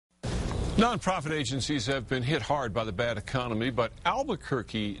Nonprofit agencies have been hit hard by the bad economy, but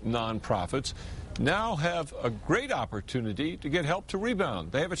Albuquerque nonprofits now have a great opportunity to get help to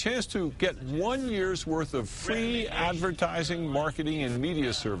rebound. They have a chance to get 1 year's worth of free advertising, marketing, and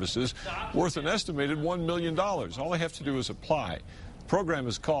media services worth an estimated $1 million. All they have to do is apply. The program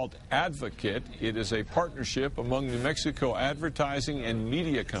is called Adovcate. It is a partnership among New Mexico advertising and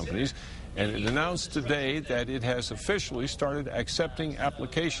media companies, and it announced today that it has officially started accepting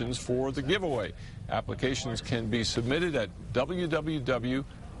applications for the giveaway. Applications can be submitted at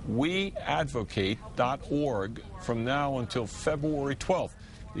www.weadvocate.org from now until February 12th.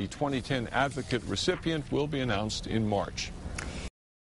 The 2010 Advocate recipient will be announced in March.